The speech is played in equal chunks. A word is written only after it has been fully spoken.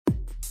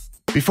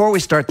Before we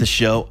start the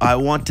show, I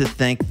want to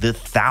thank the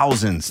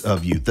thousands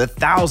of you,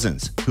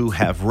 who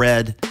have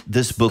read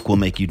This Book Will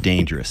Make You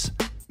Dangerous.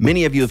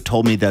 Many of you have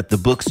told me that the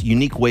book's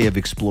unique way of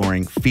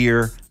exploring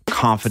fear,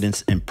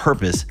 confidence, and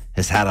purpose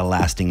has had a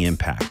lasting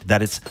impact,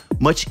 that it's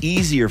much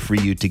easier for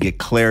you to get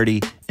clarity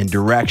and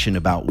direction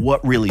about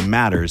what really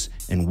matters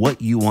and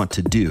what you want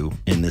to do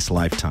in this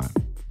lifetime.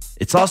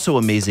 It's also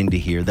amazing to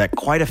hear that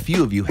quite a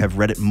few of you have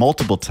read it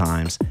multiple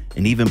times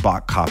and even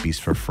bought copies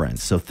for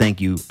friends, so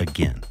thank you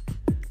again.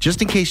 Just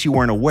in case you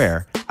weren't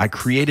aware, I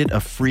created a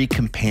free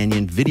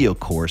companion video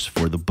course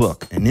for the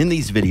book. And in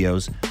these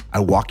videos, I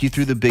walk you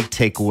through the big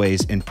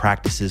takeaways and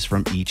practices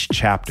from each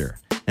chapter.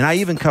 And I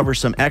even cover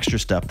some extra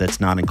stuff that's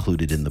not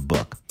included in the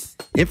book.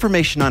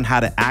 Information on how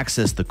to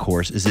access the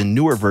course is in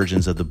newer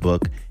versions of the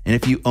book. And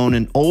if you own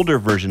an older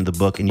version of the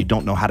book and you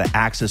don't know how to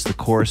access the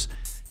course,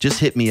 just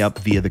hit me up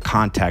via the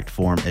contact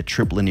form at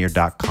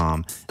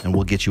triplanier.com and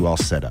we'll get you all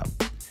set up.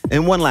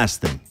 And one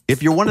last thing,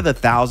 if you're one of the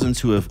thousands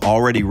who have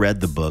already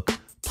read the book,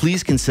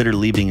 please consider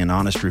leaving an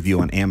honest review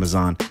on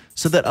Amazon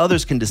so that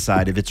others can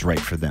decide if it's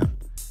right for them.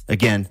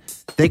 Again,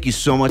 thank you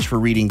so much for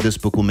reading This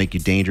Book Will Make You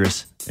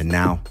Dangerous. And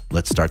now,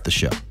 let's start the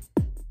show.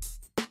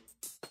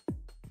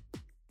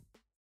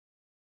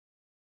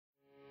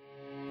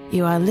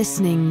 You are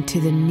listening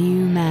to the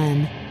new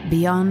man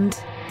beyond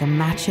the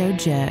macho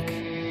jerk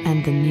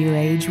and the new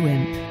age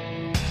wimp.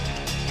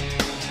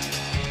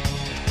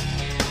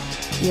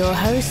 Your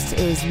host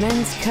is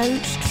men's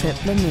coach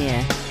Trip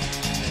Lanier.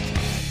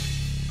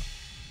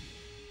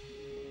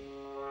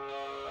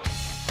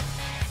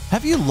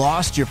 Have you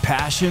lost your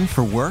passion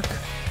for work?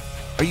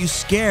 Are you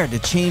scared to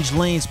change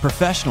lanes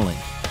professionally?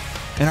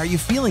 And are you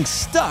feeling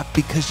stuck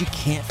because you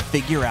can't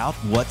figure out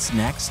what's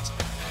next?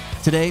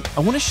 Today,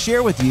 I want to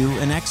share with you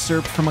an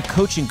excerpt from a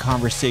coaching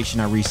conversation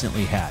I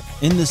recently had.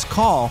 In this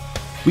call,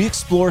 we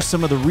explore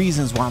some of the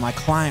reasons why my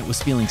client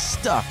was feeling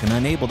stuck and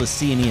unable to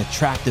see any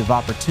attractive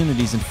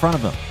opportunities in front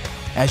of him.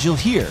 As you'll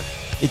hear,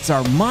 it's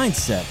our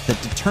mindset that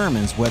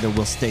determines whether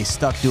we'll stay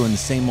stuck doing the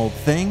same old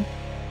thing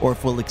or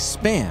if we'll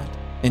expand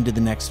into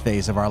the next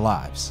phase of our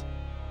lives.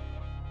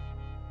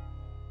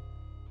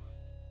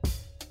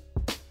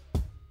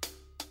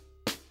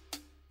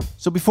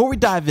 So before we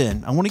dive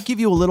in, I want to give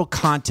you a little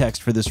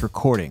context for this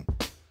recording.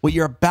 What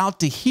you're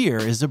about to hear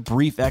is a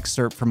brief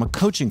excerpt from a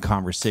coaching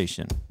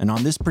conversation. And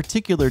on this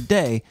particular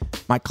day,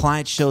 my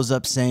client shows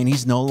up saying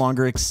he's no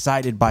longer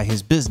excited by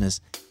his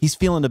business. He's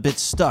feeling a bit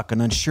stuck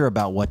and unsure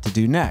about what to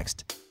do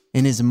next.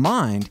 In his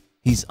mind,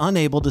 he's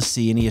unable to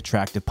see any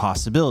attractive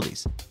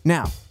possibilities.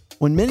 Now,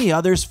 when many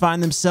others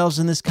find themselves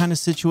in this kind of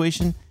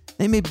situation,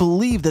 they may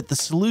believe that the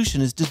solution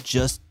is to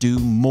just do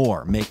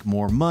more, make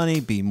more money,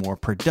 be more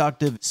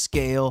productive,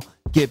 scale,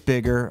 get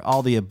bigger,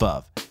 all the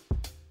above.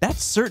 That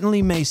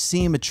certainly may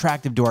seem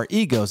attractive to our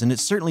egos, and it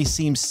certainly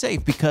seems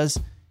safe because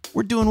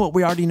we're doing what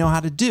we already know how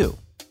to do.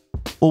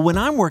 Well, when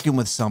I'm working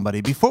with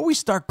somebody, before we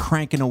start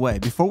cranking away,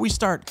 before we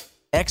start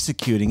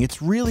executing,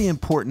 it's really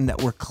important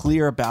that we're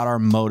clear about our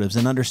motives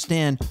and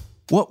understand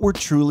what we're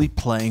truly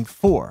playing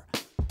for.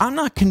 I'm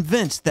not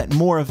convinced that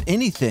more of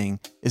anything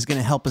is going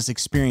to help us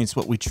experience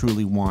what we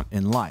truly want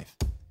in life.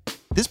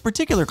 This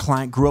particular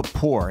client grew up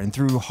poor, and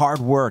through hard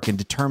work and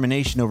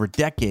determination over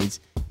decades,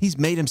 he's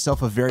made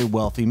himself a very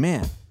wealthy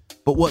man.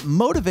 But what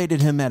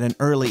motivated him at an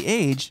early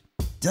age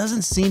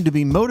doesn't seem to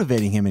be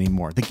motivating him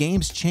anymore. The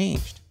game's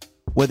changed.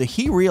 Whether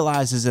he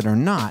realizes it or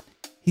not,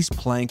 he's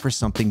playing for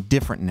something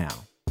different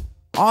now.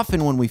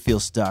 Often when we feel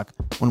stuck,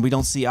 when we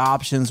don't see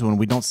options, when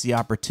we don't see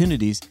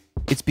opportunities,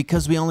 it's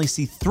because we only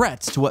see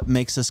threats to what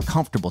makes us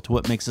comfortable, to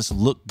what makes us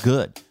look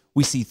good.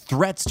 We see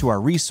threats to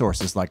our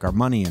resources like our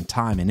money and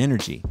time and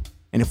energy.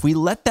 And if we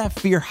let that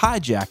fear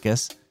hijack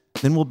us,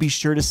 then we'll be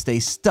sure to stay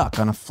stuck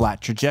on a flat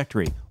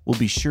trajectory. We'll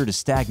be sure to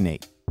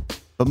stagnate.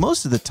 But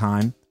most of the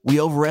time, we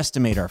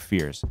overestimate our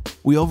fears.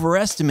 We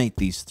overestimate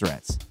these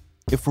threats.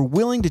 If we're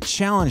willing to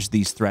challenge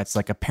these threats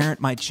like a parent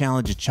might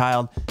challenge a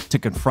child to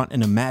confront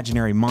an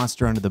imaginary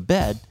monster under the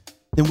bed,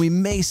 then we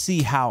may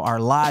see how our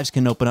lives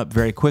can open up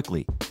very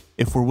quickly.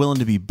 If we're willing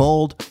to be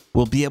bold,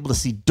 we'll be able to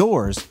see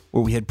doors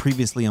where we had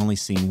previously only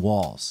seen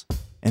walls.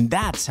 And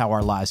that's how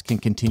our lives can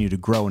continue to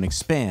grow and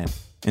expand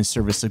in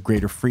service of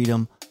greater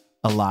freedom,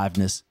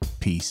 aliveness,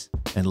 peace,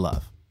 and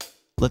love.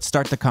 Let's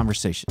start the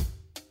conversation.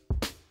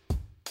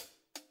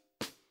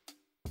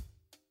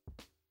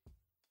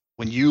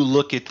 When you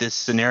look at this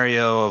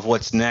scenario of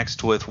what's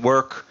next with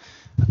work,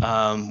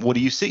 what do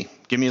you see?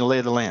 Give me the lay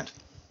of the land.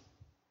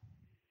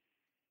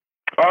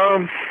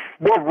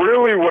 Well,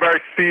 really what I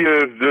see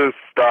is just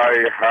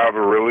I have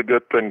a really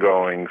good thing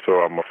going, so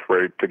I'm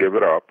afraid to give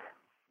it up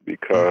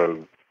because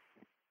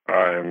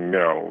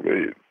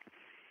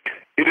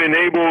it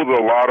enables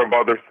a lot of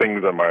other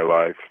things in my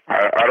life.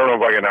 I don't know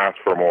if I can ask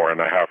for more,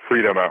 and I have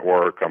freedom at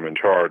work, I'm in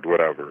charge,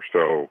 whatever.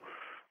 So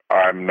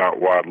I'm not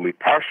wildly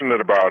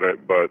passionate about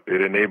it, but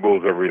it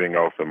enables everything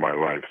else in my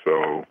life.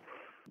 So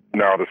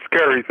now the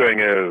scary thing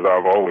is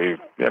I've always,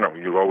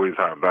 you always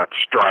have that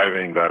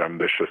striving, that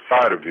ambitious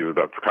side of you.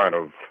 That's kind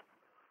of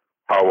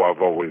how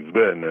I've always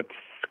been. It's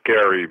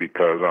scary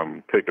because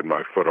I'm taking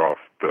my foot off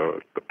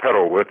the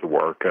pedal with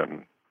work,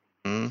 and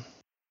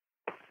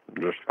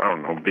just, I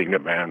don't know, being a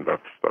man,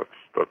 that's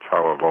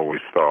how I've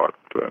always thought,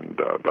 and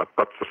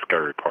that's the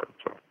scary part.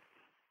 So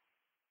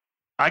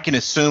I can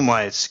assume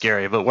why it's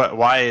scary, but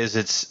why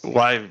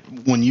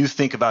when you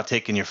think about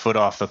taking your foot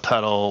off the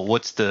pedal,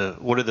 what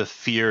are the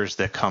fears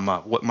that come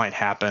up? What might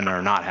happen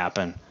or not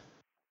happen?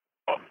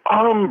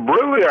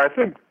 Really, I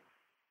think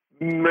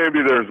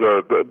maybe there's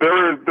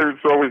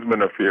always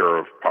been a fear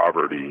of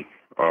poverty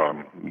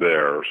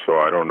there, so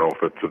I don't know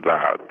if it's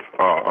that.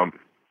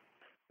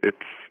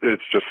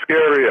 It's just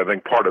scary. I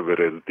think part of it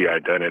is the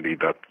identity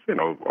that's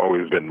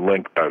always been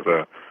linked as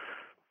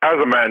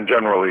a man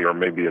generally, or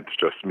maybe it's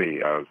just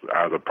me as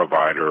a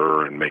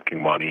provider and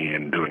making money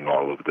and doing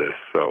all of this.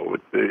 So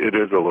it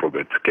is a little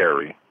bit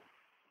scary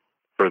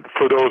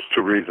for those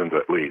two reasons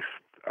at least,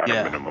 at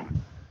a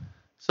minimum.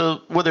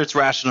 So whether it's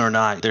rational or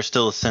not, there's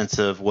still a sense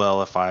of,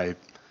 well, if I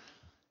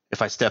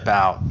step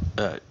out,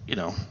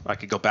 I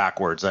could go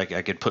backwards.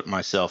 I could put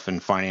myself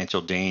in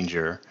financial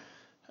danger.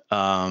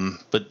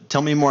 But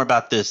tell me more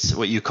about this,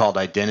 what you called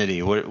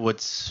identity.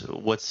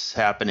 What's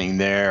happening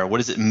there? What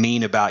does it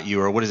mean about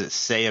you, or what does it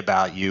say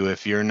about you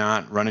if you're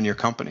not running your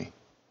company?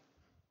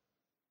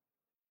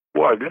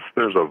 Well, I guess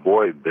there's a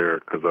void there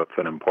because that's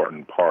an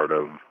important part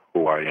of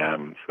who I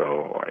am.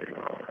 So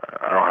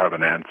I don't have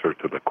an answer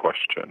to the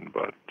question,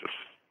 but just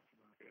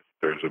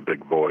there's a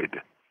big void.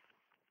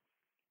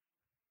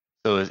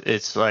 So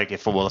it's like,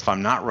 if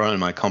I'm not running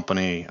my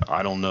company,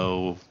 I don't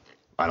know.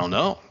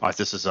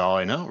 This is all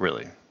I know,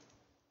 really.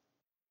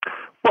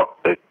 Well,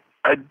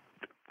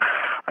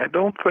 I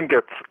don't think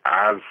it's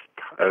as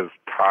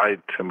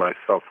tied to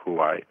myself who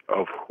I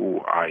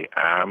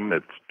am.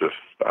 It's just,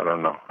 I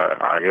don't know.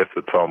 I guess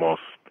it's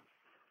almost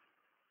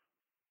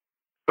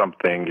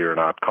something you're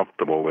not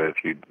comfortable with.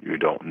 You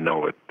don't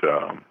know it.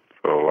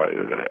 So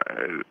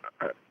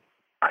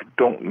I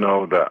don't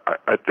know that.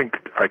 I think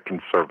I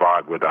can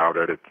survive without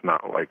it. It's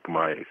not like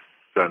my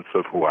sense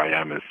of who I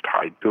am is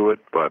tied to it,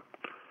 but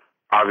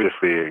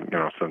obviously,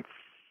 since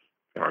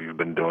you've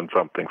been doing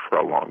something for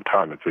a long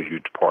time, it's a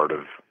huge part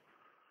of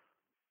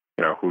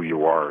who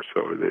you are.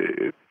 So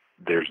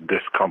there's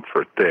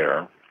discomfort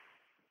there.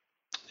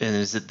 And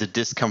is it the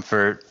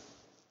discomfort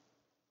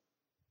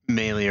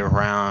mainly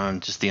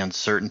around just the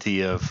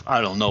uncertainty of,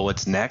 I don't know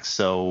what's next,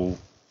 so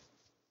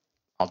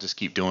I'll just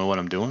keep doing what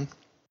I'm doing?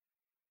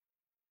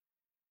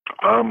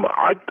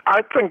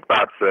 I think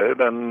that's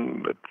it,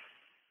 and it's,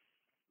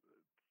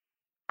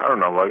 I don't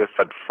know. Like I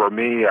said, for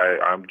me,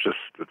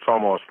 it's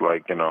almost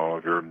like,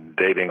 if you're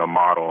dating a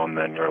model and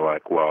then you're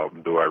like, well,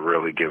 do I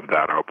really give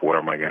that up? What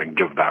am I going to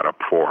give that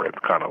up for? It's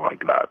kind of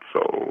like that.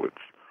 So it's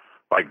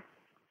like,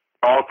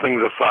 all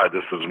things aside,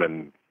 this has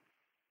been,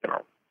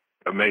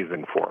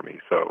 amazing for me.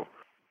 So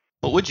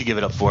what would you give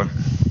it up for?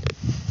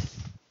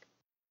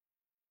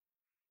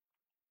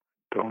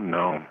 I don't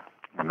know.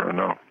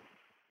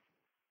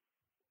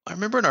 I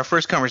remember in our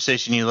first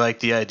conversation, you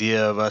liked the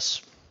idea of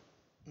us,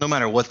 no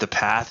matter what the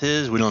path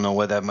is, we don't know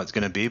what that much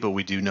going to be, but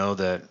we do know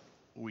that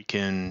we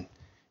can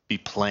be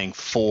playing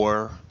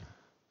for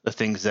the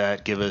things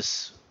that give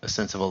us a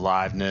sense of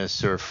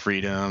aliveness or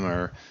freedom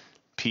or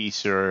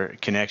peace or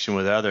connection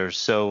with others.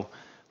 So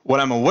what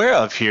I'm aware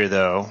of here,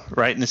 though,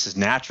 right, and this is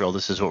natural,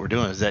 this is what we're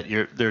doing, is that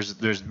there's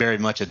very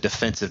much a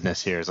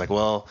defensiveness here. It's like,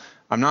 well,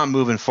 I'm not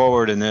moving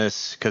forward in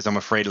this because I'm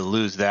afraid to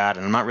lose that,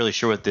 and I'm not really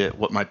sure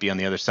what might be on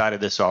the other side of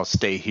this, so I'll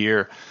stay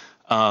here.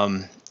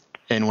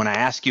 And when I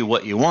ask you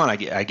what you want,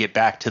 I get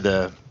back to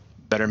the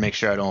better make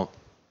sure I don't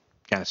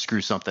kind of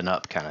screw something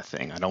up kind of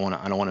thing. I don't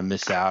want to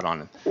miss out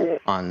on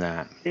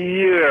that.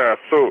 Yeah.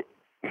 So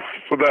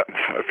that,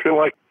 I feel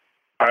like,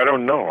 I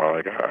don't know.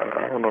 Like,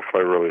 I don't know if I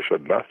really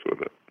should mess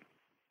with it.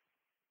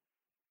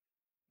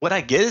 What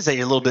I get is that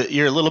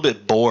you're a little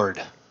bit bored.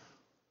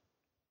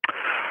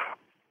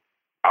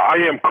 I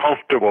am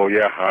comfortable,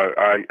 yeah.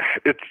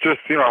 It's just,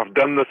 I've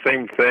done the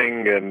same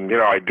thing, and,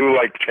 I do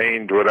like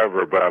change,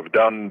 whatever, but I've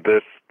done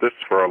this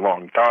for a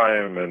long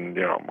time, and,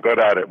 I'm good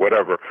at it,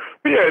 whatever.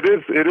 But yeah, it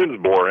is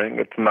boring.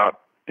 It's not,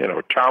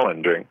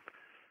 challenging.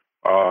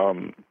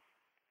 But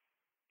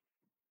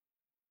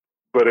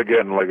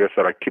again, like I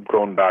said, I keep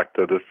going back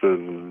to this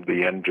is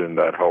the engine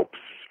that helps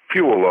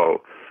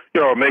fuel.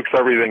 It makes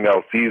everything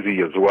else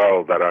easy as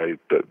well that I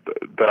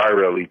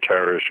really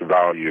cherish,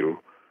 value.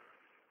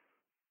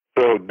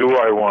 So do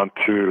I want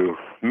to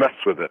mess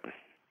with it?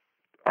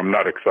 I'm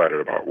not excited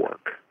about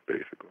work,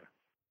 basically.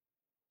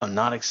 I'm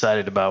not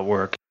excited about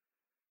work.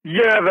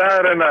 Yeah,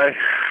 that, and I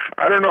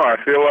don't know. I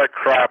feel like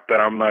crap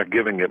that I'm not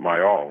giving it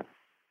my all.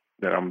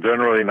 And I'm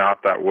generally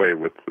not that way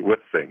with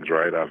things,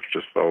 right? I've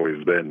just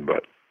always been,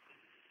 but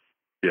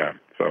yeah.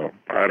 So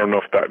I don't know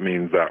if that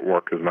means that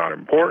work is not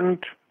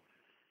important,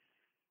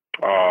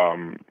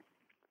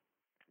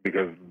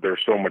 because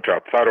there's so much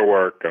outside of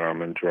work, and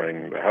I'm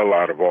enjoying the hell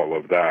out of all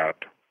of that.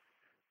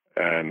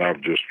 And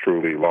I've just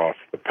truly lost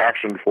the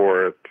passion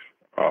for it.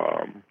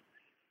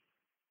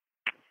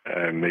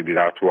 And maybe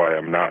that's why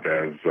I'm not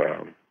as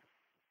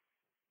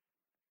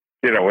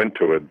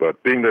into it.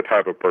 But being the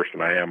type of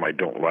person I am, I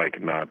don't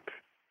like not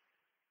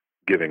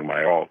giving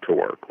my all to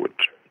work,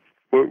 which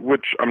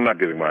I'm not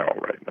giving my all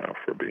right now,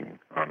 for being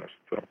honest.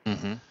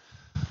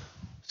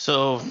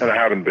 So, and I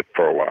haven't been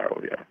for a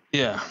while. Yeah.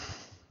 Yeah.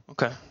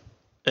 Okay.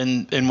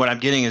 And what I'm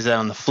getting is that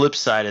on the flip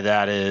side of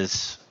that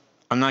is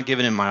I'm not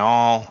giving it my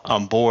all.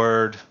 I'm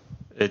bored.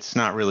 It's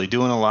not really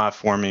doing a lot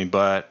for me,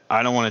 but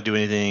I don't want to do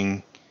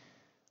anything.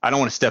 I don't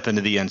want to step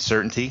into the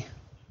uncertainty.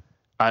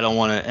 I don't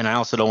want to, and I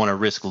also don't want to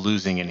risk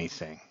losing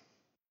anything.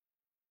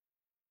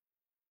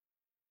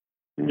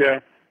 Yeah,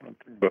 I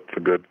think that's a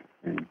good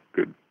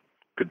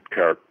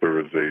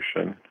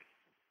characterization.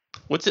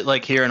 What's it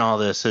like hearing all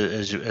this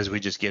as we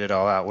just get it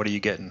all out? What are you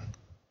getting?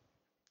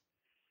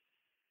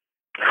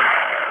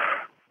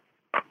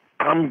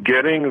 I'm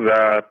getting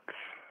that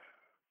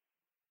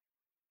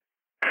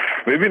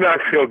maybe not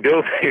feel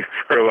guilty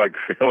for like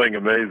feeling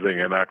amazing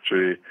and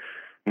actually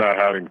not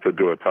having to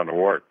do a ton of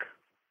work.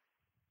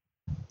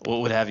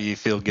 What would have you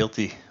feel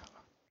guilty?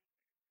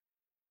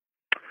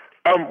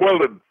 Well,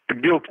 the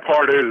guilt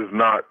part is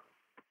not,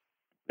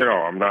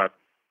 I'm not,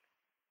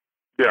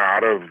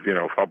 out of,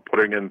 if I'm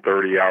putting in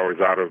 30 hours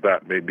out of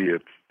that, maybe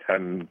it's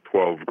 10,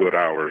 12 good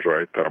hours,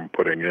 right, that I'm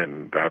putting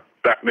in.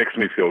 That makes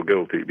me feel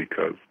guilty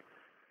because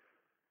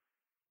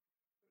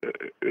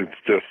it's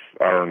just,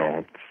 I don't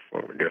know,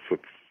 I guess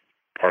it's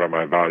part of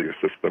my value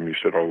system. You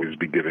should always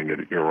be giving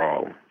it your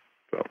all.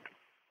 So.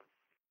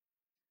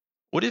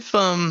 What if,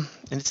 and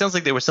it sounds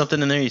like there was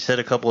something in there you said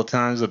a couple of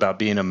times about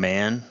being a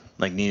man,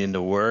 like needing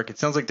to work. It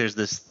sounds like there's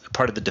this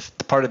part of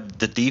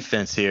the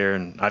defense here,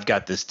 and I've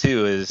got this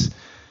too, is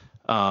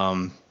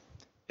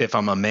if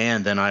I'm a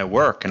man, then I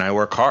work, and I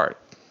work hard.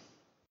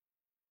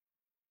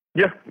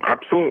 Yeah,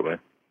 absolutely.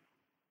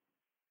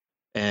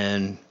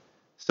 And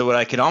so what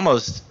I can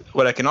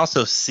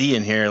also see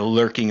in here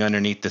lurking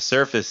underneath the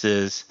surface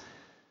is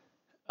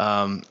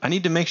I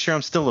need to make sure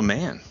I'm still a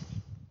man.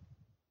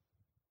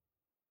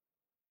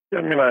 Yeah,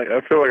 I mean,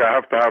 I feel like I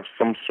have to have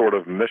some sort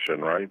of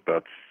mission, right?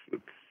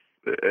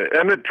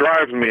 And it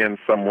drives me in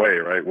some way,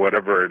 right?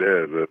 Whatever it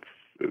is,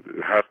 it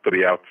has to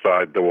be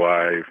outside the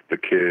wife, the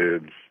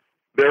kids.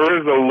 There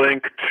is a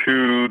link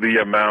to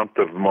the amount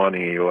of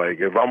money. Like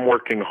if I'm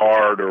working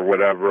hard or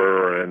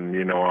whatever, and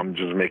I'm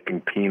just making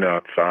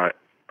peanuts, I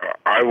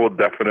will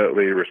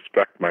definitely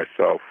respect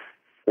myself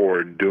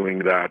for doing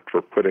that,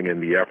 for putting in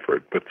the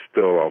effort. But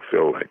still, I'll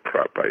feel like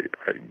crap. I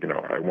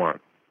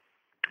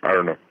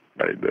don't know.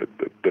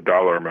 The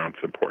dollar amount's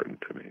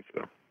important to me.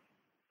 So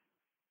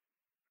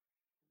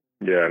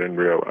yeah, I didn't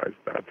realize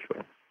that.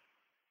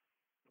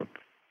 So.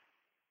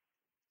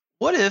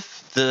 What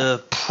if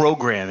the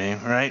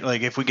programming, right?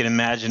 Like if we could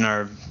imagine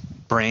our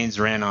brains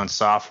ran on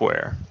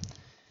software,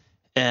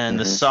 and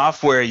the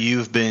software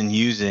you've been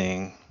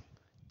using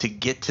to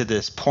get to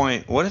this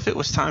point, what if it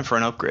was time for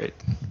an upgrade?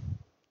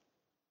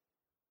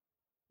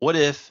 What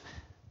if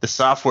the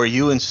software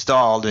you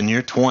installed in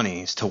your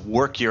 20s to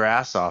work your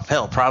ass off,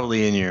 hell,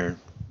 probably you're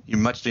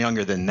much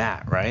younger than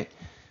that, right?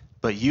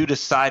 But you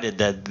decided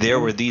that there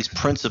were these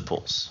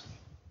principles,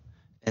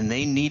 and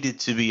they needed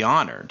to be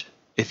honored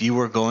if you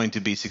were going to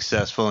be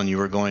successful and you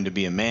were going to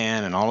be a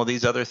man and all of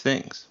these other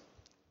things.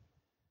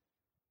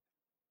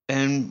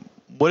 And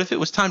what if it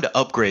was time to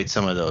upgrade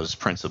some of those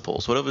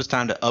principles? What if it was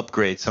time to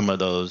upgrade some of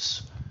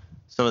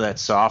that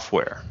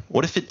software?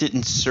 What if it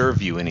didn't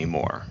serve you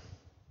anymore?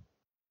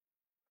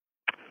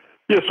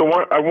 Yeah, so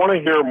I want to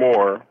hear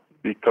more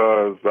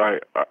because I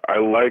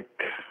like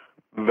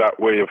that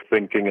way of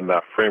thinking and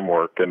that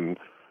framework,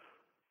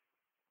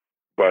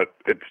 but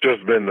it's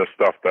just been the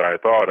stuff that I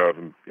thought of.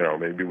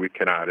 Maybe we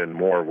can add in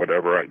more,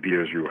 whatever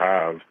ideas you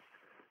have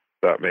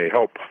that may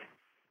help.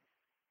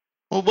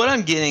 Well, what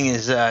I'm getting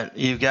is that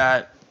you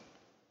got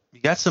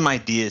some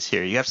ideas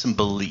here. You have some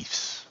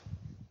beliefs,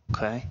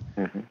 okay,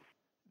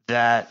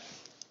 that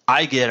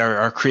I get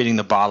are creating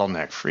the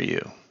bottleneck for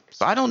you.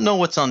 So I don't know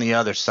what's on the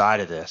other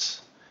side of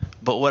this,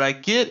 but what I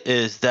get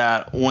is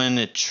that when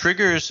it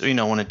triggers,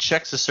 when it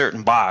checks a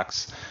certain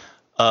box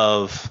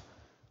of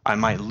I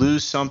might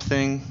lose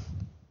something,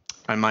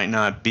 I might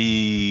not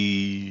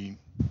be,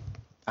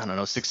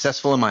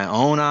 successful in my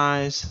own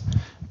eyes,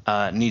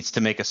 needs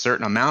to make a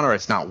certain amount or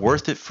it's not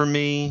worth it for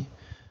me,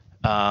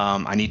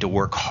 I need to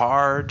work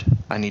hard,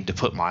 I need to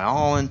put my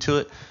all into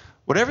it.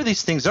 Whatever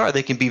these things are,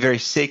 they can be very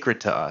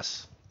sacred to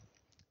us.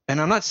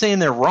 And I'm not saying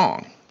they're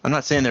wrong. I'm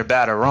not saying they're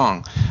bad or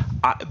wrong.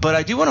 But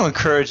I do want to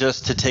encourage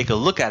us to take a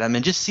look at them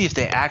and just see if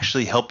they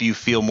actually help you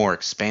feel more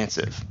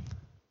expansive.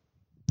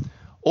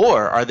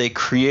 Or are they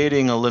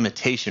creating a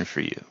limitation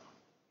for you?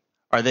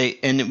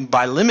 And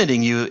by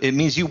limiting you, it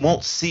means you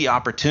won't see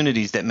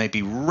opportunities that may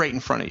be right in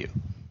front of you.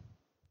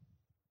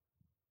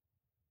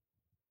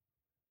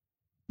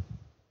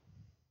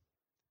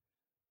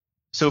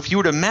 So if you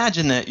were to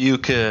imagine that you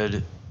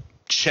could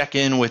check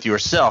in with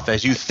yourself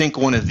as you think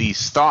one of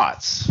these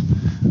thoughts,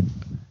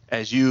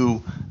 as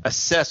you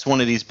assess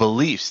one of these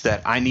beliefs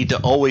that I need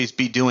to always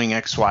be doing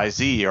X, Y,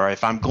 Z, or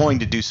if I'm going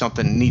to do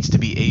something, it needs to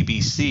be A,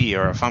 B, C,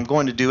 or if I'm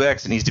going to do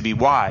X, it needs to be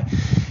Y.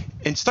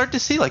 and start to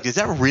see, like, does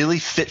that really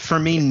fit for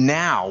me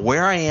now,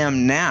 where I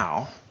am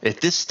now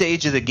at this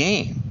stage of the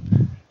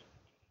game?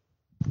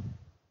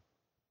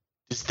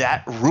 Does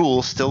that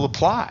rule still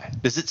apply?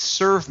 Does it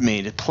serve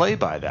me to play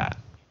by that?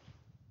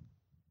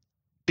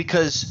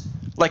 Because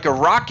like a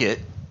rocket,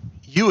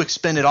 you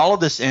expended all of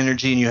this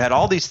energy and you had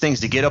all these things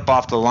to get up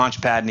off the launch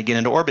pad and to get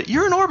into orbit.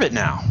 You're in orbit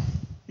now.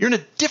 You're in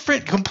a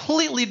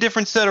completely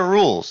different set of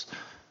rules,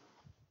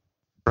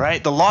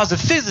 right? The laws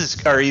of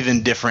physics are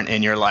even different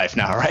in your life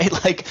now, right?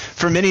 Like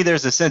for many,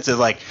 there's a sense of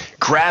like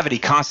gravity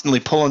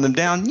constantly pulling them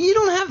down. You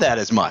don't have that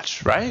as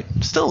much, right?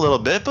 Still a little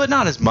bit, but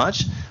not as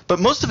much. But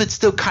most of it's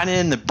still kind of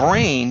in the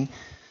brain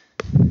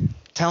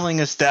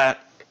telling us that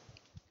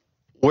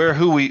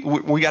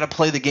we got to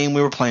play the game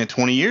we were playing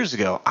 20 years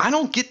ago. I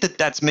don't get that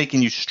that's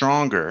making you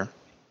stronger.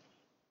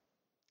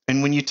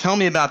 And when you tell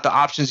me about the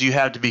options you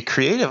have to be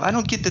creative, I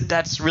don't get that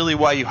that's really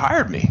why you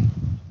hired me.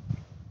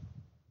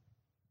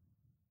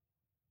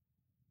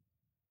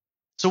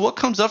 So what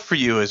comes up for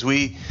you as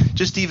we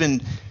just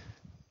even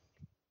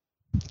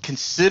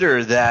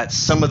consider that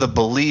some of the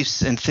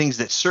beliefs and things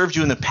that served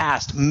you in the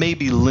past may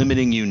be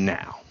limiting you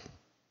now?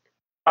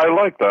 I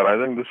like that.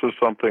 I think this is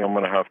something I'm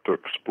going to have to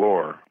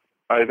explore.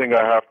 I think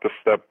I have to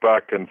step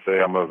back and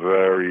say I'm a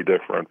very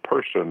different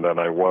person than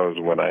I was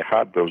when I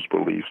had those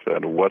beliefs,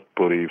 and what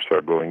beliefs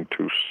are going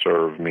to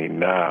serve me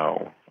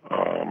now.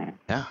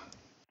 Yeah.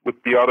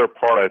 With the other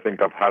part, I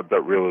think I've had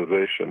that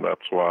realization.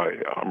 That's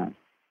why I'm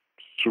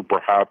super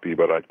happy,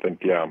 but I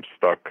think, I'm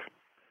stuck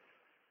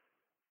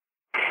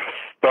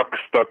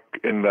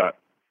in that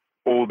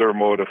older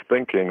mode of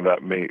thinking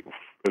that may,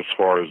 as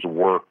far as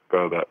work,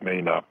 that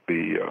may not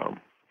be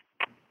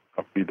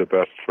the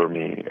best for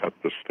me at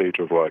the stage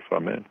of life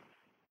I'm in.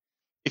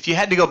 If you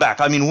had to go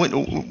back, I mean,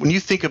 when you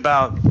think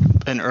about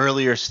an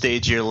earlier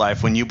stage of your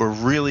life when you were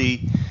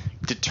really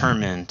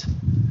determined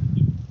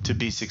to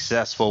be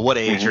successful, what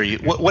age are you?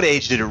 What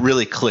age did it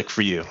really click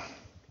for you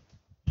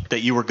that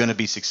you were going to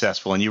be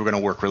successful and you were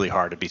going to work really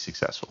hard to be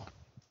successful?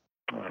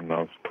 I don't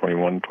know,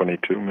 21,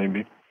 22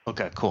 maybe.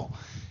 Okay, cool.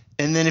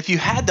 And then if you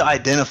had to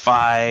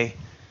identify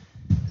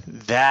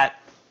that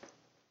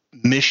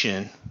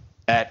mission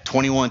at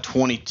 21,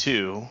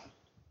 22,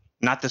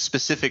 not the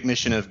specific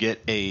mission of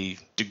get a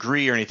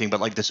degree or anything, but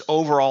like this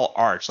overall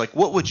arch, like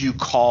what would you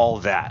call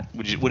that?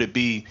 Would it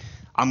be,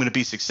 I'm going to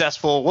be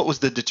successful? What was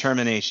the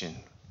determination?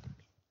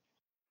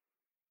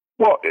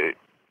 Well, it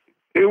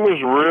was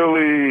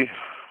really,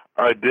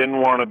 I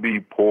didn't want to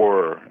be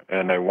poor,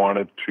 and I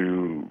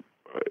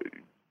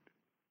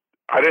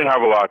didn't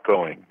have a lot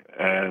going,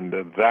 and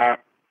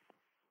that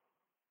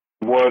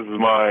was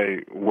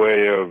my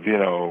way of,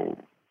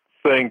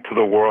 saying to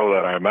the world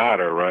that I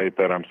matter, right?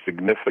 That I'm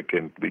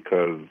significant,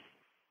 because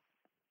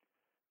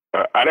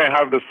I didn't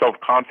have the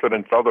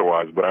self-confidence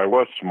otherwise, but I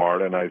was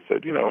smart, and I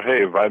said,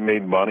 hey, if I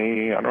made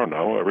money, I don't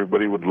know,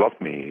 everybody would love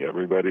me,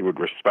 everybody would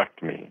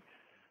respect me.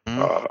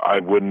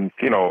 I wouldn't,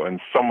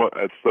 and so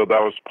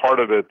that was part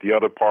of it. The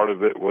other part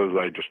of it was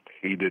I just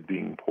hated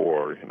being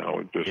poor,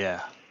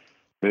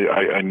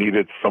 I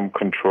needed some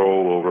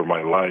control over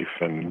my life,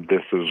 and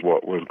this is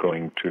what was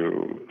going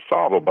to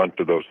solve a bunch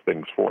of those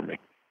things for me.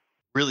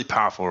 Really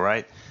powerful,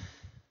 right?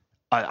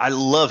 I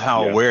love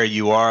how aware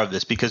you are of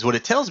this, because what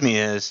it tells me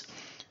is,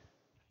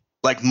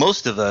 like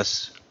most of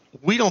us,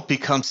 we don't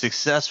become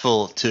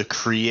successful to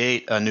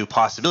create a new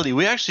possibility.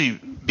 We actually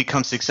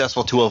become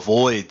successful to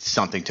avoid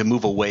something, to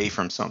move away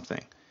from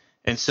something.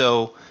 And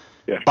so,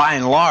 by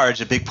and large,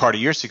 a big part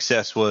of your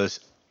success was,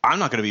 I'm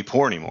not going to be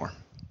poor anymore.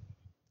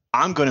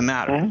 I'm going to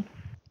matter.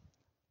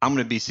 I'm going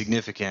to be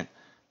significant.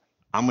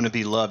 I'm going to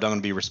be loved. I'm going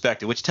to be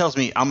respected, which tells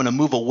me I'm going to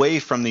move away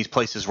from these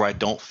places where I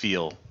don't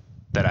feel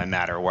that I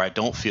matter, where I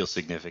don't feel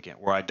significant,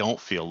 where I don't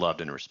feel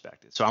loved and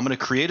respected. So I'm going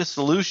to create a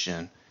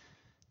solution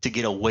to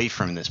get away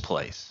from this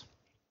place.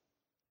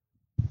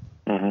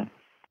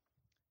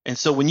 And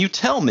so when you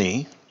tell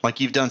me, like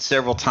you've done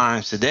several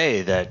times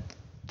today, that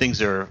things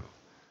are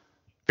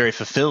very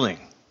fulfilling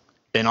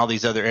in all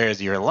these other areas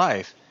of your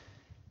life,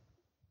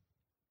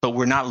 but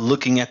we're not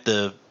looking at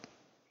the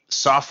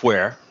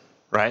software,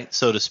 right,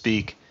 so to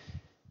speak,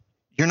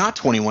 you're not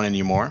 21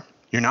 anymore.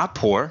 You're not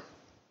poor.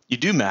 You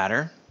do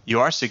matter. You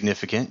are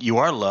significant. You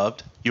are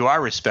loved. You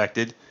are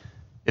respected.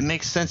 It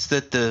makes sense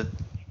that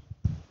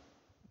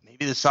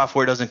maybe the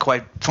software doesn't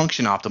quite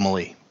function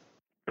optimally.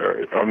 All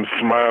right. I'm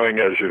smiling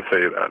as you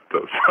say that,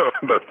 though. So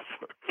that's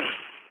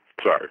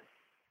sorry.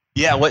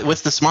 Yeah.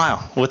 What's the smile?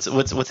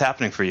 What's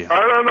happening for you? I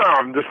don't know.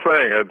 I'm just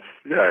saying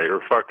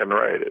you're fucking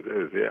right. It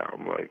is. Yeah.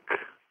 I'm like,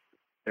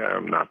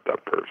 I'm not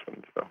that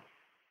person. So.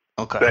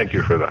 Okay. Thank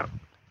you for that.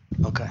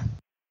 Okay.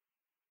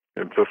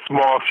 It's a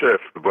small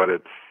shift, but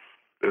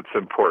it's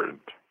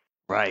important.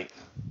 Right.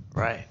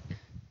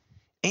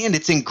 And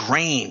it's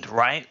ingrained,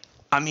 right?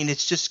 I mean,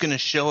 it's just going to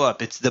show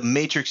up. It's the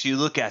matrix you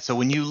look at. So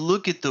when you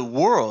look at the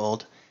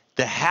world,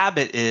 the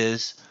habit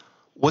is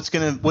what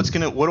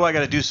do I got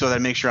to do so that I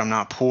make sure I'm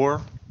not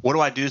poor? What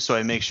do I do so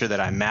I make sure that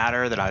I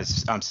matter, that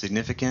I'm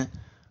significant?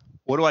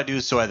 What do I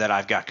do so that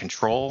I've got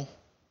control?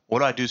 What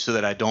do I do so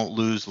that I don't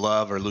lose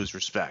love or lose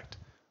respect?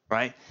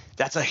 right?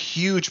 That's a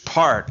huge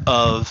part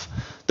of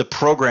the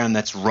program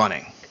that's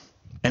running.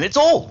 And it's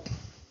old.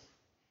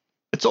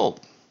 It's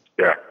old.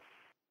 Yeah.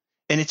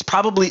 And it's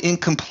probably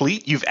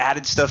incomplete. You've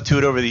added stuff to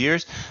it over the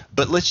years,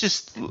 but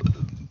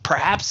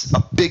perhaps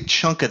a big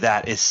chunk of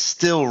that is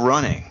still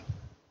running.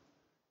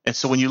 And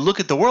so when you look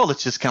at the world,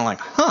 it's just kind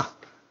of like,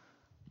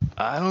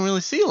 I don't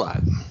really see a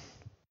lot.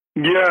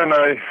 Yeah, and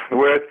the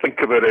way I think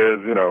of it is,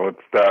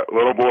 it's that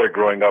little boy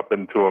growing up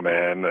into a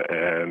man,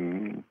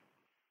 and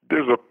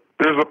there's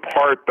a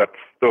part that's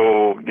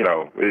still,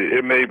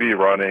 it may be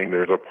running.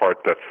 There's a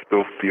part that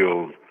still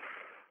feels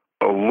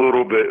a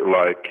little bit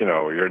like,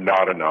 you're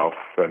not enough,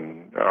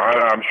 and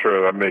I'm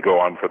sure that may go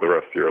on for the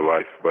rest of your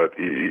life. But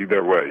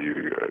either way,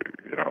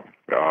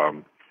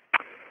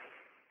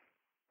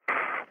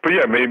 but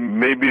yeah,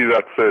 maybe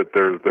that's it.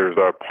 There's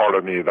a part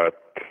of me that's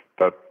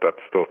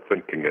still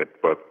thinking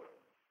it. But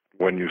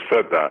when you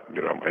said that,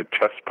 my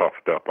chest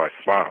puffed up. I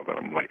smiled, and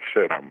I'm like,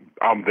 shit,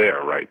 I'm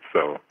there, right?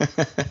 So,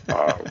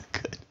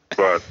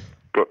 but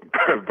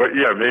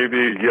yeah,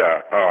 maybe,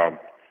 yeah.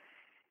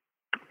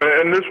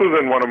 And this was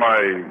in one of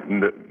my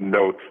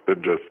notes to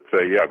just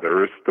say, yeah,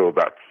 there is still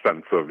that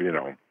sense of,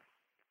 and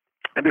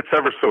it's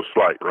ever so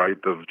slight, right,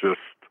 of just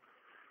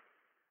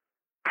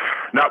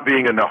not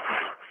being enough.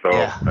 So,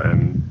 yeah.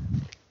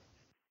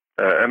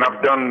 And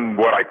I've done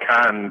what I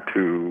can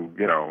to,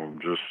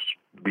 just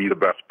be the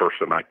best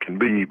person I can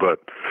be, but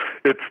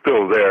it's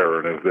still there.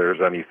 And if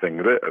there's anything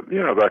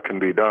that can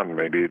be done,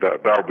 maybe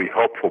that'll be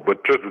helpful.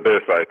 But just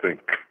this, I think,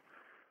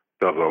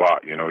 does a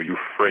lot. You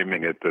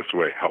framing it this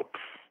way helps.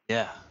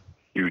 Yeah.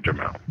 Huge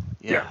amount.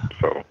 Yeah.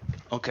 So.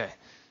 Okay.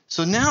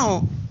 So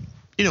now,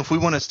 if we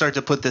want to start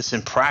to put this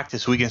in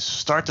practice, we can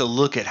start to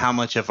look at how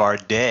much of our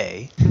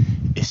day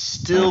is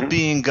still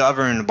being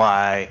governed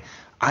by,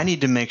 I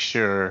need to make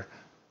sure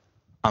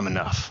I'm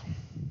enough.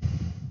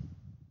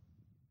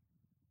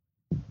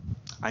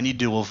 I need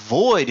to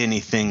avoid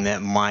anything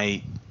that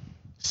might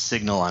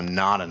signal I'm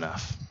not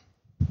enough.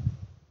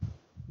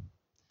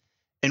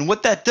 And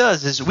what that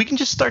does is we can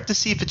just start to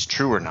see if it's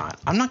true or not.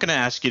 I'm not going to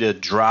ask you to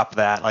drop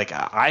that. Like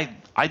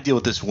I deal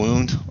with this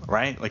wound,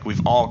 right? Like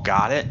we've all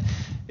got it.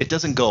 It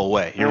doesn't go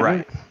away.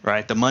 You're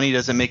right? The money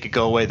doesn't make it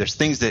go away. There's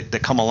things that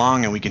come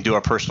along and we can do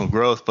our personal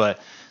growth, but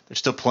there's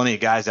still plenty of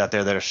guys out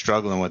there that are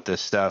struggling with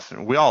this stuff.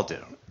 And we all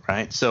do,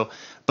 right? So,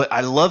 but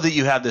I love that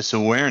you have this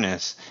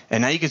awareness,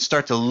 and now you can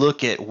start to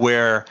look at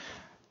where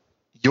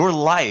your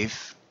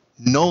life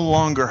no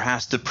longer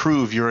has to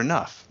prove you're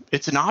enough.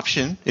 It's an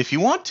option. If you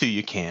want to,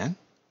 you can.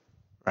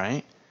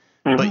 Right?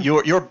 But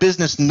your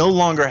business no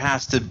longer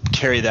has to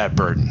carry that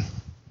burden.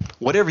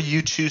 Whatever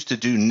you choose to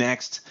do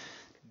next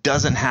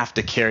doesn't have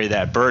to carry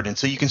that burden.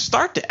 So you can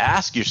start to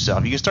ask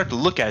yourself, you can start to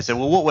look at it and say,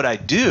 well, what would I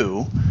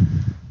do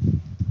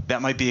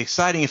that might be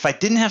exciting if I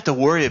didn't have to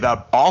worry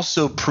about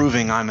also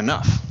proving I'm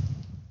enough?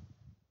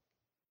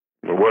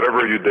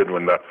 Whatever you did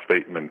when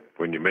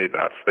you made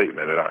that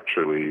statement, it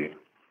actually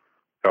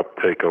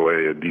helped take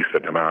away a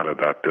decent amount of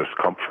that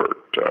discomfort.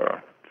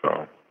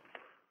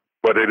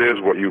 But it is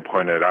what you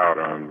pointed out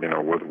on,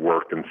 with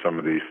work and some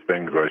of these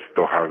things. I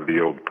still have the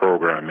old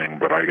programming,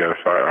 but I guess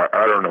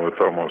I don't know. It's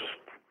almost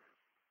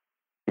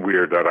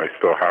weird that I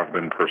still have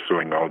been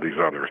pursuing all these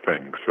other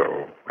things.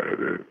 So,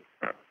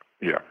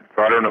 yeah.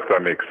 So I don't know if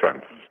that makes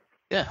sense.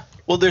 Yeah.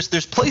 Well, there's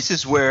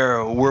places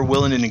where we're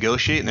willing to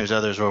negotiate, and there's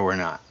others where we're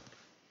not.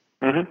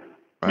 Right?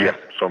 Yeah.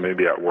 So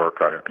maybe at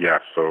work, yeah.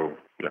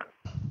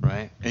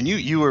 Right. And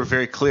you were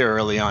very clear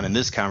early on in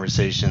this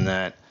conversation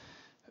that.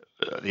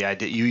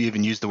 You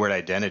even used the word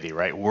identity,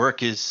 right?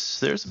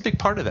 There's a big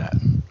part of that.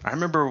 I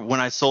remember when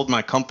I sold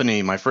my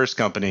first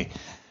company,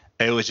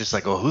 it was just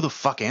like, oh, who the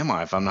fuck am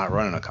I if I'm not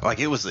running a company? Like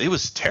it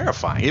was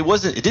terrifying. It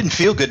didn't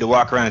feel good to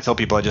walk around and tell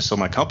people I just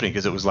sold my company,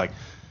 because it was like,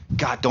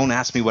 God, don't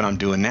ask me what I'm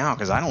doing now,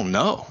 because I don't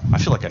know. I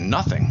feel like a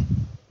nothing.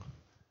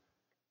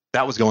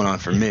 That was going on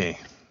for me.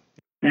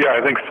 Yeah,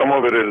 I think some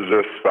of it is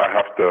just I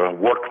have to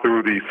work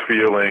through these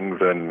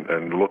feelings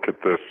and look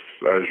at this,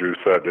 as you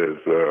said, is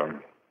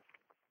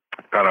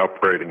kind of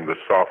upgrading the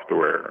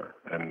software.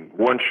 And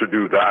once you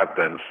do that,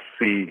 then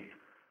see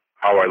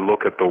how I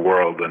look at the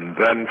world and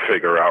then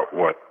figure out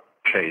what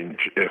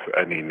change, if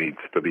any, needs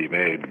to be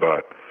made.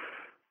 But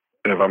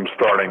if I'm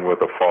starting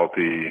with a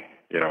faulty,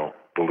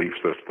 belief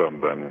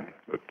system, then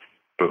it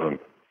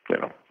doesn't,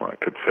 I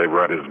could say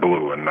red is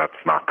blue, and that's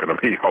not going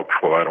to be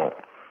helpful. I don't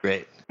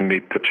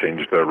need to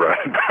change the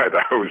red.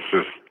 I was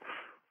just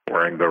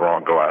wearing the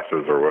wrong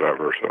glasses or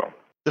whatever, so.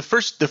 The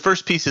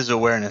first piece is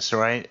awareness,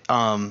 right?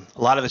 A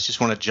lot of us just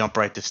want to jump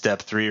right to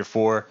step 3 or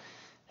 4.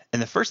 And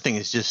the first thing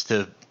is just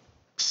to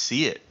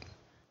see it.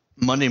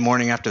 Monday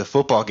morning after the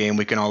football game,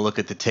 we can all look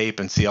at the tape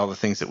and see all the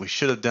things that we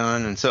should have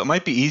done. And so it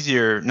might be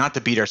easier not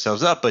to beat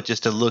ourselves up, but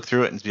just to look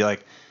through it and be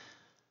like,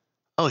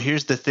 oh,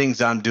 here's the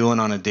things I'm doing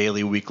on a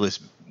daily,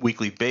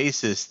 weekly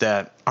basis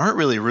that aren't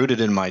really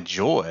rooted in my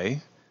joy.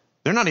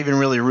 They're not even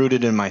really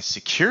rooted in my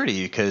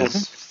security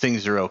because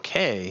things are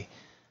okay.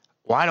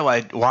 Why do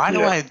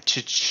I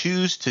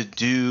choose to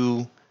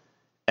do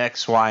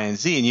X, Y, and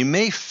Z. And you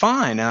may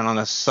find out on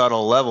a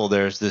subtle level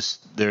there's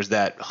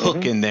that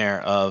hook in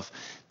there of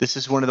this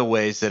is one of the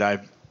ways that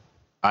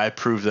I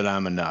prove that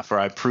I'm enough, or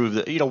I prove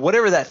that,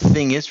 whatever that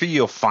thing is for you,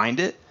 you'll find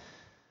it.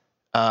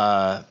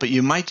 But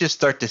you might just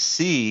start to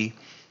see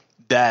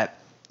that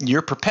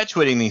you're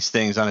perpetuating these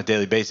things on a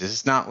daily basis.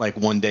 It's not like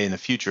one day in the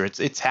future.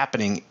 It's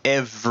happening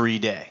every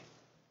day.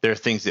 There are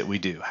things that we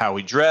do, how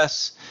we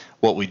dress,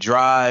 what we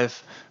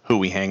drive, who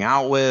we hang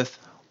out with,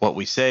 what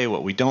we say,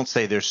 what we don't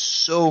say. There's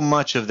so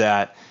much of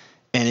that.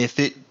 And if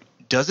it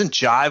doesn't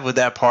jive with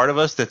that part of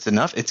us, that's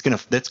enough.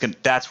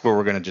 That's where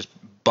we're going to just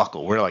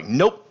buckle. We're like,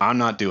 nope, I'm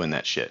not doing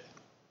that shit.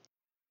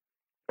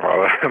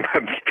 Well,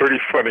 that's pretty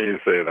funny you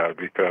say that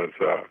because,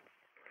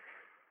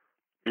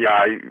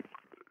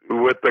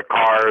 with the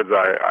cars,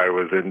 I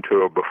was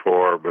into it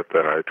before, but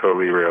then I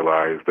totally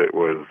realized it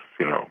was,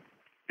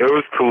 it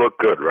was to look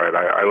good, right?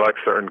 I like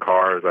certain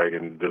cars. I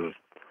can just,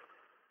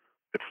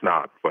 it's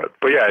not, but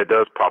yeah, it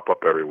does pop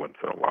up every once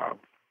in a while.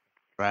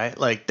 Right?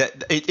 Like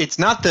that. It's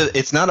not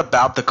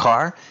about the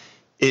car.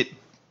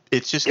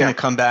 It's just going to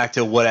come back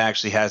to what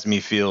actually has me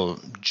feel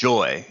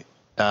joy.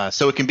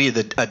 So it can be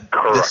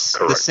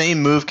the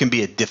same move can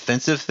be a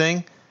defensive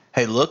thing.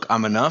 Hey, look,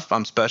 I'm enough.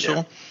 I'm special.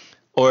 Yeah.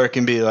 Or it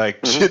can be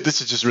like, shit,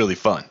 this is just really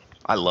fun.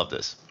 I love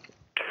this.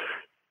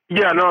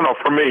 Yeah, no.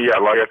 For me, yeah,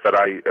 like I said,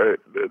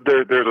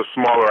 there's a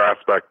smaller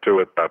aspect to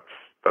it that's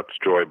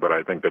joy, but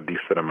I think a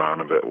decent amount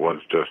of it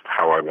was just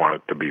how I want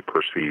it to be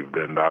perceived,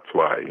 and that's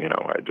why,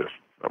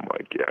 I'm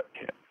like, yeah,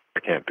 I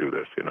can't do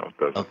this, it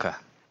doesn't. Okay.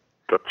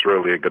 That's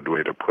really a good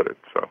way to put it.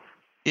 So.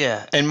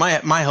 Yeah, and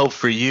my hope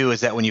for you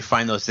is that when you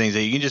find those things,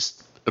 that you can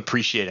just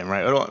appreciate them,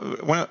 right?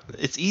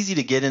 It's easy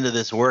to get into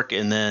this work,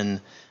 and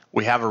then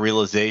we have a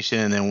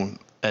realization,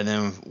 and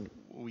then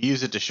we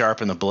use it to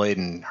sharpen the blade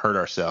and hurt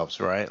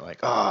ourselves, right? Like,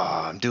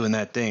 oh, I'm doing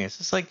that thing. It's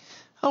just like,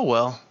 oh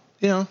well,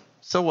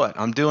 so what?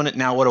 I'm doing it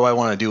now. What do I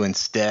want to do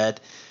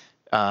instead?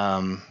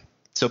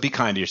 So be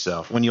kind to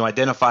yourself when you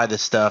identify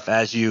this stuff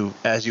as you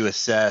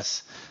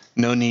assess.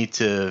 No need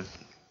to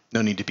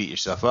beat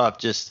yourself up.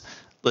 Just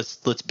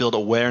let's build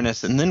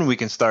awareness, and then we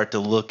can start to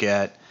look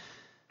at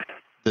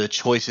the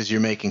choices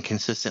you're making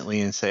consistently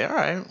and say, all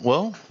right,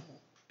 well,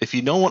 if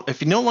you no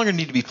longer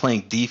need to be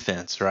playing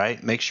defense,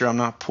 right? Make sure I'm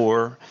not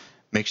poor.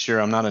 Make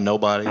sure I'm not a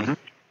nobody. Mm-hmm.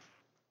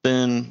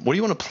 Then what do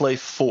you want to play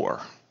for?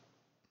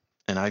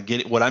 And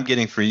what I'm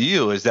getting for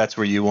you is that's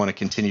where you want to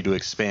continue to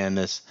expand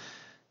this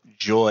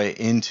joy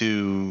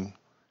into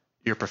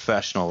your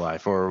professional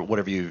life, or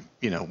whatever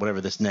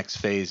whatever this next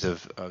phase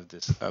of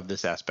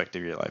this aspect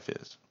of your life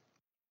is.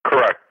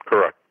 Correct.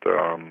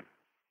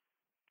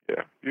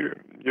 Yeah,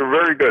 you're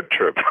very good,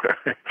 Trip.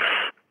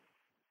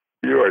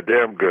 You are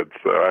damn good,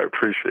 so I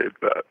appreciate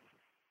that.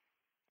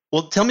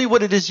 Well, tell me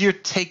what it is you're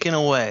taking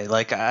away.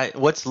 Like,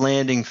 what's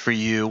landing for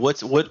you?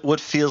 What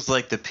feels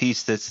like the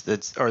piece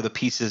that's or the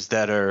pieces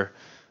that are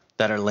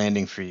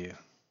landing for you?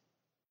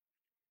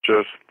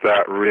 Just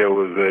that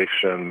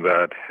realization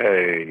that,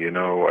 hey,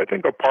 I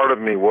think a part of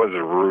me was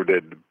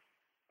rooted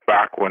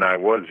back when I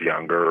was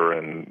younger,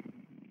 and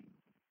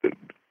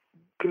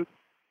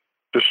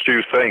just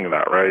you saying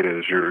that, right,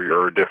 is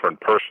you're a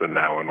different person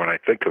now. And when I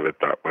think of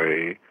it that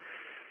way,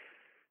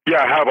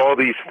 yeah, I have all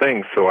these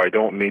things, so I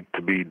don't need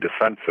to be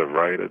defensive,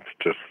 right? It's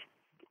just,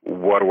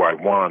 what do I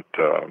want?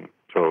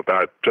 So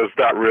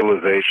that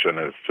realization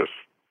is just,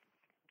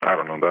 I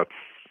don't know,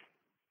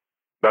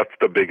 that's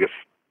the biggest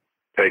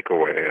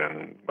takeaway.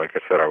 And like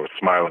I said, I was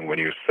smiling when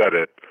you said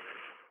it.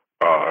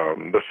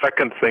 The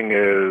second thing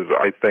is,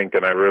 I think,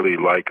 and I really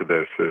like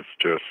this, is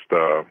just,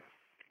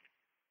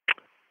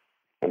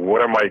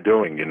 what am I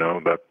doing?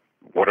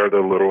 What are the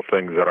little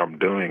things that I'm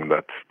doing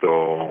that's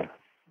still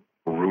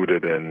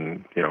rooted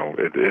in,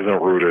 it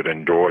isn't rooted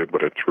in joy,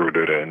 but it's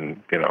rooted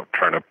in,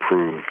 trying to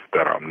prove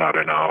that I'm not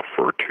enough,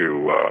 or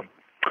to,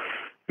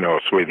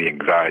 assuage the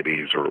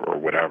anxieties or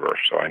whatever.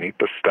 So I need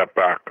to step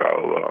back.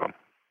 I'll,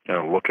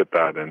 look at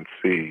that and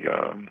see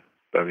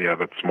that, yeah,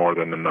 that's more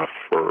than enough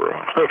for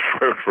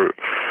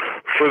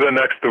the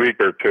next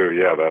week or two.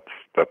 Yeah,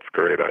 that's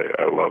great.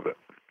 I love it.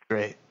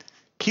 Great.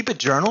 Keep a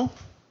journal.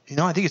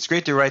 I think it's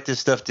great to write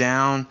this stuff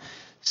down.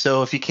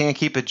 So if you can't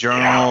keep a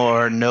journal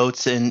or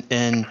notes, and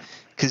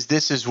because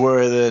this is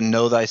where the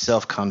know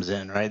thyself comes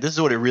in, right? This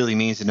is what it really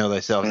means to know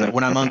thyself. That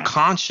when I'm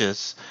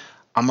unconscious,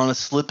 I'm going to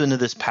slip into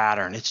this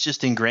pattern. It's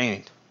just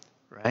ingrained,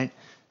 right?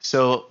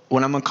 So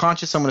when I'm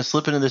unconscious, I'm going to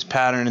slip into this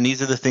pattern, and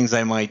these are the things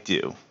I might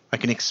do. I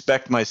can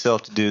expect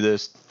myself to do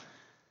this.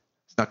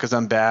 It's not because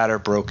I'm bad or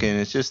broken.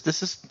 It's just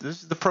this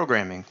is the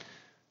programming.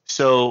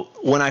 So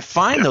when I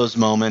find those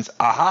moments,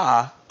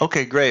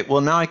 okay, great.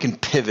 Well, now I can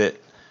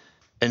pivot.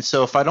 And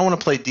so if I don't want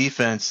to play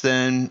defense,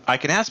 then I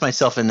can ask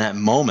myself in that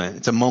moment.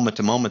 It's a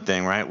moment-to-moment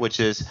thing, right? Which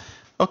is,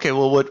 okay,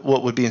 well,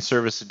 what would be in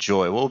service of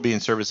joy? What would be in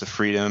service of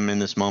freedom in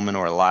this moment,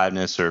 or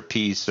aliveness, or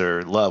peace,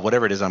 or love,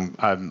 whatever it is I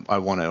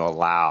want to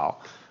allow,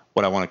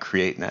 what I want to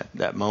create in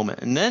that moment.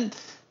 And then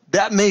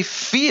that may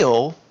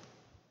feel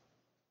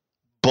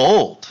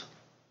bold.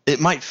 It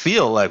might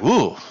feel like,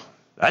 ooh,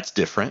 that's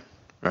different.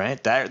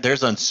 right?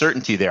 There's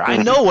uncertainty there. I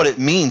know what it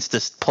means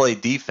to play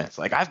defense.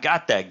 Like, I've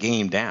got that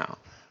game down,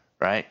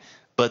 right?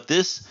 But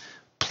this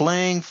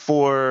playing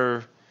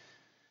for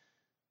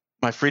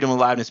my freedom,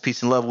 aliveness,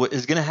 peace, and love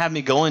is going to have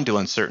me go into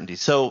uncertainty.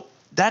 So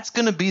that's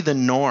going to be the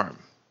norm.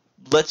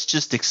 Let's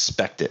just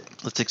expect it.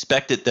 Let's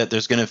expect it that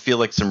there's going to feel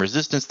like some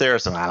resistance there.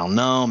 So I don't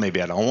know,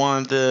 maybe I don't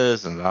want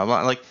this, and blah,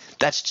 blah. Like,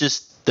 that's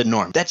just the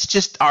norm. That's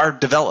just our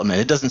development.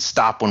 It doesn't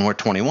stop when we're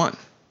 21.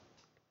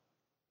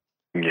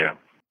 Yeah.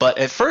 But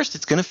at first,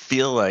 it's going to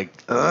feel like,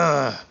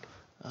 I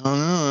don't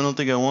know, I don't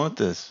think I want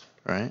this,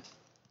 right?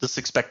 Just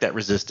expect that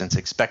resistance,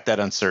 expect that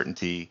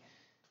uncertainty,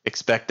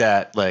 expect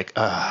that, like,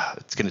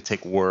 it's going to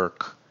take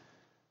work.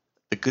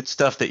 The good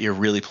stuff that you're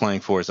really playing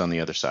for is on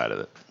the other side of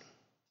it.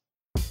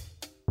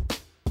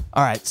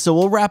 All right, so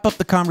we'll wrap up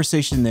the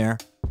conversation there.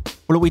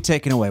 What are we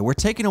taking away? We're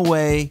taking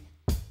away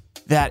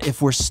that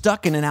if we're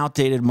stuck in an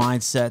outdated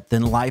mindset,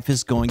 then life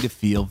is going to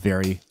feel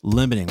very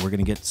limiting. We're going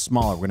to get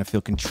smaller. We're going to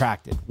feel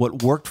contracted.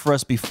 What worked for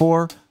us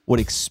before, what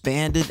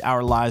expanded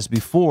our lives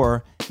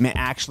before, may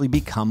actually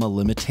become a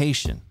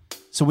limitation.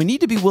 So we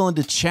need to be willing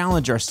to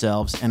challenge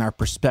ourselves and our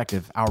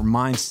perspective, our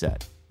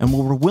mindset. And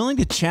when we're willing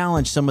to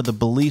challenge some of the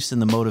beliefs and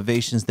the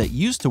motivations that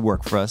used to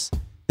work for us,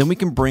 then we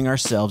can bring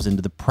ourselves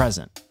into the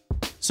present.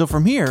 So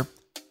from here,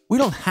 we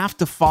don't have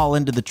to fall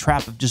into the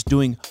trap of just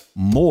doing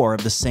more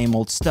of the same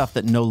old stuff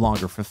that no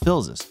longer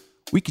fulfills us.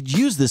 We could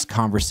use this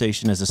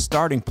conversation as a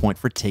starting point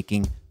for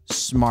taking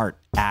smart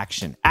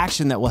action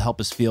that will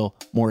help us feel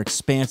more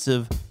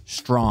expansive,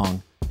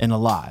 strong, and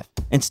alive.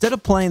 Instead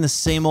of playing the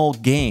same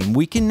old game,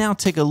 we can now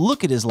take a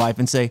look at his life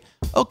and say,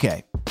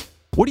 okay,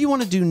 what do you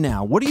want to do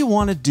now? What do you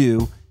want to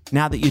do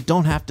now that you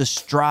don't have to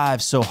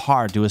strive so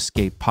hard to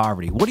escape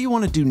poverty? What do you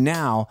want to do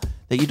now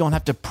that you don't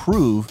have to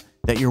prove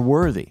that you're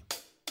worthy?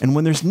 And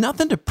when there's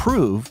nothing to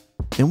prove,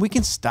 then we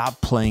can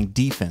stop playing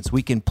defense.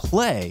 We can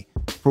play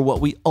for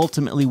what we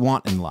ultimately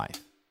want in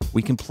life.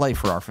 We can play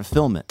for our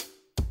fulfillment.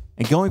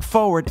 And going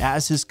forward,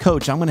 as his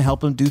coach, I'm going to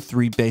help him do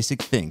 3 basic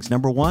things.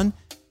 Number 1,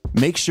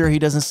 make sure he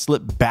doesn't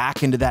slip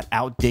back into that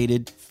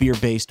outdated,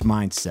 fear-based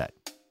mindset.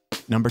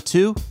 Number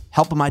 2,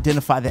 help him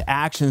identify the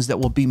actions that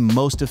will be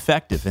most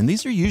effective. And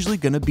these are usually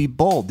going to be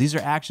bold. These are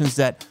actions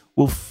that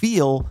will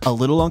feel a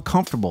little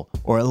uncomfortable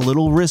or a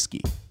little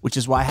risky, which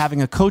is why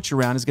having a coach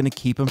around is going to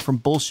keep him from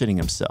bullshitting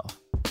himself.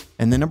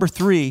 And then number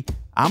 3,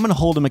 I'm going to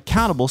hold him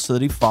accountable so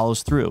that he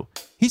follows through.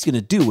 He's going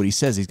to do what he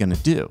says he's going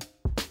to do.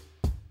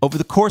 Over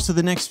the course of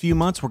the next few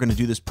months, we're going to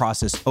do this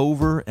process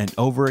over and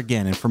over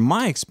again. And from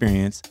my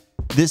experience,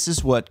 this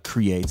is what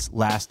creates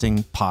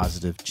lasting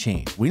positive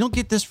change. We don't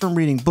get this from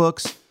reading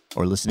books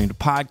or listening to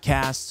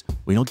podcasts.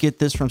 We don't get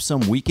this from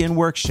some weekend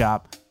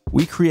workshop.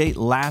 We create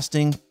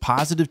lasting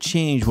positive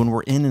change when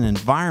we're in an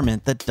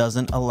environment that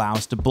doesn't allow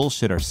us to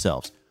bullshit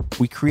ourselves.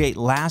 We create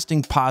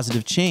lasting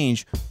positive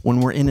change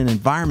when we're in an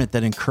environment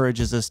that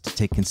encourages us to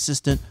take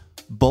consistent,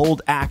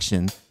 bold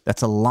action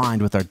that's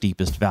aligned with our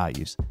deepest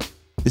values.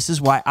 This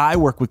is why I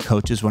work with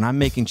coaches when I'm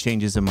making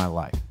changes in my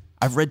life.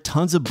 I've read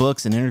tons of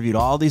books and interviewed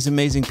all these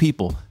amazing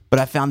people, but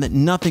I found that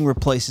nothing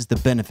replaces the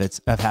benefits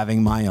of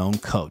having my own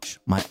coach,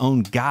 my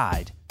own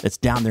guide that's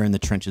down there in the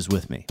trenches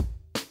with me.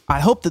 I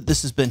hope that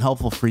this has been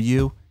helpful for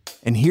you,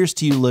 and here's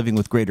to you living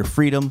with greater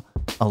freedom,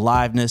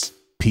 aliveness,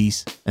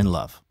 peace, and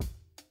love.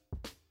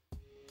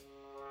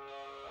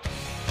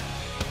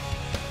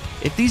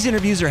 If these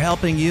interviews are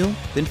helping you,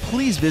 then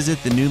please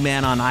visit The New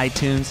Man on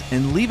iTunes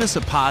and leave us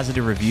a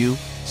positive review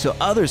so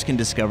others can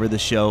discover the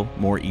show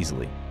more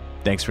easily.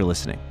 Thanks for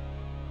listening.